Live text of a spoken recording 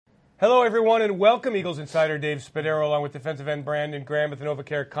Hello, everyone, and welcome. Eagles insider Dave Spadaro, along with defensive end Brandon Graham at the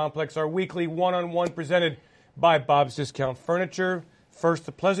NovaCare Complex. Our weekly one-on-one presented by Bob's Discount Furniture. First,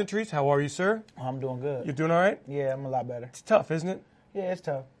 the pleasantries. How are you, sir? I'm doing good. You doing all right? Yeah, I'm a lot better. It's tough, isn't it? Yeah, it's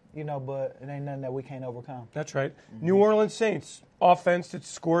tough. But it ain't nothing that we can't overcome. That's right. New Orleans Saints, offense that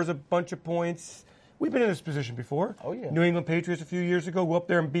scores a bunch of points. We've been in this position before. Oh, yeah. New England Patriots a few years ago, go up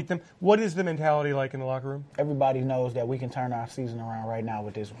there and beat them. What is the mentality like in the locker room? Everybody knows that we can turn our season around right now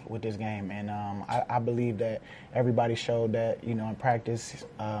with this game, and I believe that everybody showed that in practice,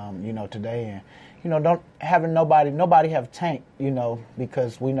 today, and nobody have tanked,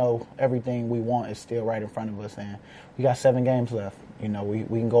 because we know everything we want is still right in front of us, and we got 7 games left. We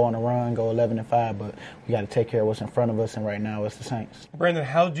can go on a run, go 11-5, but we got to take care of what's in front of us, and right now it's the Saints. Brandon,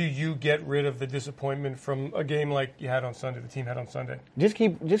 how do you get rid of the disappointment from a game like you had on Sunday, the team had on Sunday? Just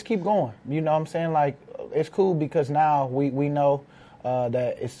keep going. You know what I'm saying? Like, it's cool because now we know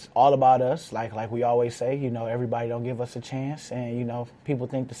that it's all about us. Like we always say, everybody don't give us a chance, and people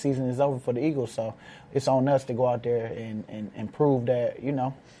think the season is over for the Eagles, so it's on us to go out there and prove that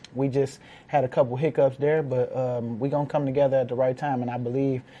we just had a couple hiccups there, but we're going to come together at the right time, and I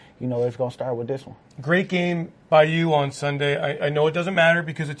believe, it's going to start with this one. Great game by you on Sunday. I know it doesn't matter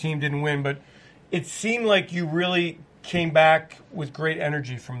because the team didn't win, but it seemed like you really came back with great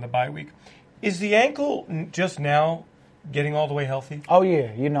energy from the bye week. Is the ankle just now getting all the way healthy? Oh,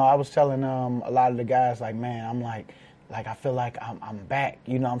 yeah. I was telling a lot of the guys, man, I'm like I feel like I'm back,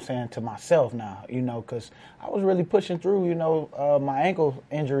 to myself now, because I was really pushing through, my ankle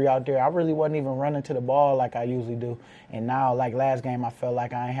injury out there. I really wasn't even running to the ball like I usually do. And now, like last game, I felt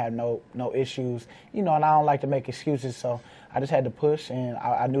like I ain't had no issues, and I don't like to make excuses. So I just had to push, and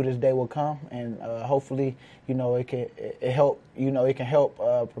I knew this day would come. And hopefully, it can help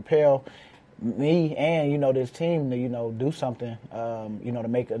propel me and this team to do something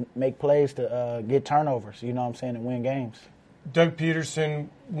to make plays to get turnovers, and win games. Doug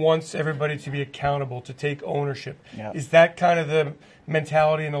Peterson wants everybody to be accountable, to take ownership. Yep. Is that kind of the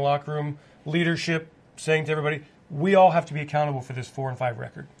mentality in the locker room? Leadership saying to everybody, we all have to be accountable for this 4-5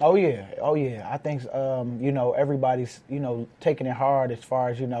 record. Oh yeah. I think everybody's taking it hard as far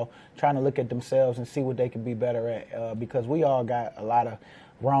as trying to look at themselves and see what they can be better at, because we all got a lot of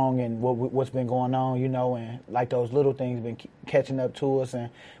wrong and what's been going on, and like those little things been catching up to us, and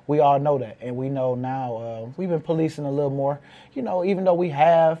we all know that, and we know now we've been policing a little more, even though we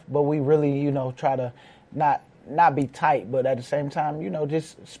have, but we really try to not be tight, but at the same time,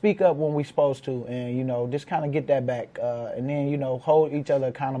 just speak up when we're supposed to, and just kind of get that back, and then hold each other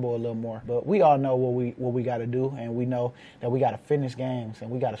accountable a little more. But we all know what we got to do, and we know that we got to finish games, and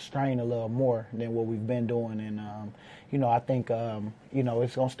we got to strain a little more than what we've been doing, and I think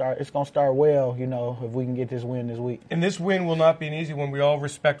it's gonna start well, if we can get this win this week. And this win will not be an easy one. We all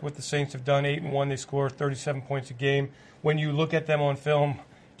respect what the Saints have done. 8-1, they score 37 points a game. When you look at them on film,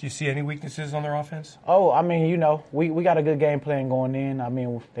 do you see any weaknesses on their offense? Oh, I mean, we got a good game plan going in. I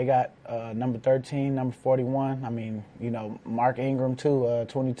mean, they got number 13, number 41. I mean, Mark Ingram too,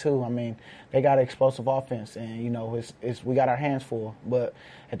 22. I mean, they got an explosive offense, and we got our hands full. But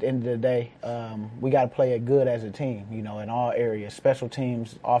at the end of the day, we got to play it good as a team. In all areas, special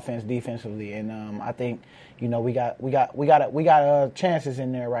teams, offense, defensively, and I think we got chances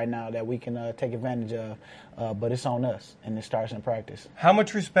in there right now that we can take advantage of. But it's on us, and it starts in practice. How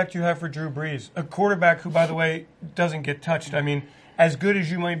much respect do you have for Drew Brees, a quarterback who, by the way, doesn't get touched? I mean, as good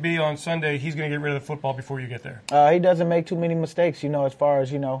as you might be on Sunday, he's going to get rid of the football before you get there. He doesn't make too many mistakes, as far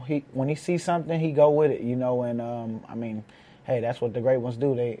as, when he sees something, he go with it, and, I mean, hey, that's what the great ones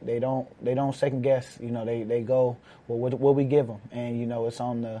do. They don't second guess, they go with what we give them. And, it's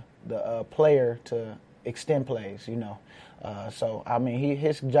on the player to extend plays, So, I mean,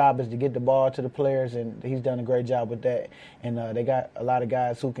 his job is to get the ball to the players, and he's done a great job with that. And they got a lot of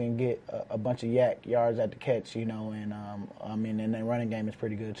guys who can get a bunch of yards at the catch, and, I mean, and their running game is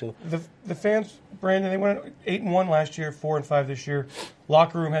pretty good, too. The fans, Brandon, they went 8-1 last year, 4-5 this year.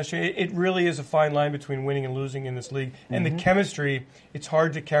 Locker room has changed. It really is a fine line between winning and losing in this league. And the chemistry, it's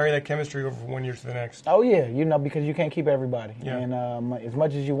hard to carry that chemistry over from 1 year to the next. Oh, yeah, because you can't keep everybody. Yeah. And as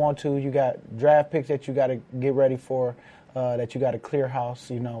much as you want to, you got draft picks that you got to get ready for. That you got to clear house,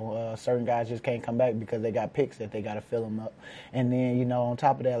 certain guys just can't come back because they got picks that they got to fill them up. And then, on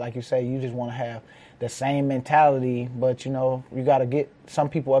top of that, like you say, you just want to have the same mentality, but, you got to get some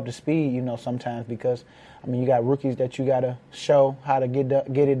people up to speed, sometimes because, I mean, you got rookies that you got to show how to get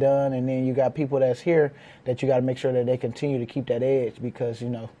it done, and then you got people that's here that you got to make sure that they continue to keep that edge because,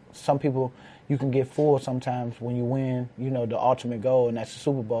 some people, you can get fooled sometimes when you win, the ultimate goal, and that's the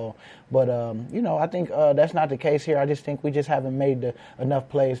Super Bowl. But, I think that's not the case here. I just think we just haven't made enough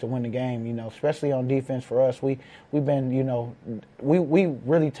plays to win the game, especially on defense for us. We've been, we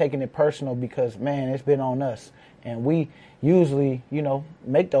really taking it personal because, man, it's been on us. And we usually,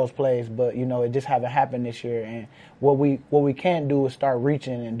 make those plays, but, it just haven't happened this year. And what we can't do is start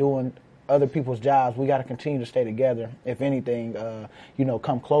reaching and doing other people's jobs. We got to continue to stay together. If anything,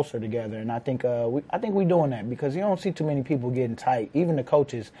 come closer together. And I think we're doing that because you don't see too many people getting tight. Even the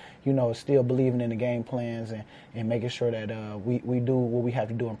coaches, still believing in the game plans and making sure that we do what we have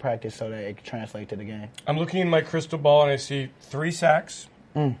to do in practice so that it can translate to the game. I'm looking in my crystal ball and I see 3 sacks.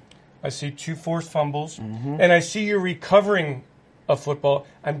 I see 2 forced fumbles, and I see you recovering a football.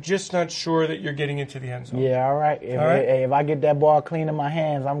 I'm just not sure that you're getting into the end zone. Yeah, all right. If I get that ball clean in my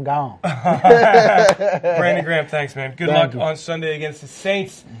hands, I'm gone. Brandon Graham, thanks, man. Good luck Thank you. on Sunday against the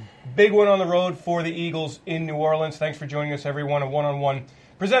Saints. Big one on the road for the Eagles in New Orleans. Thanks for joining us, everyone. A one-on-one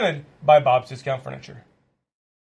presented by Bob's Discount Furniture.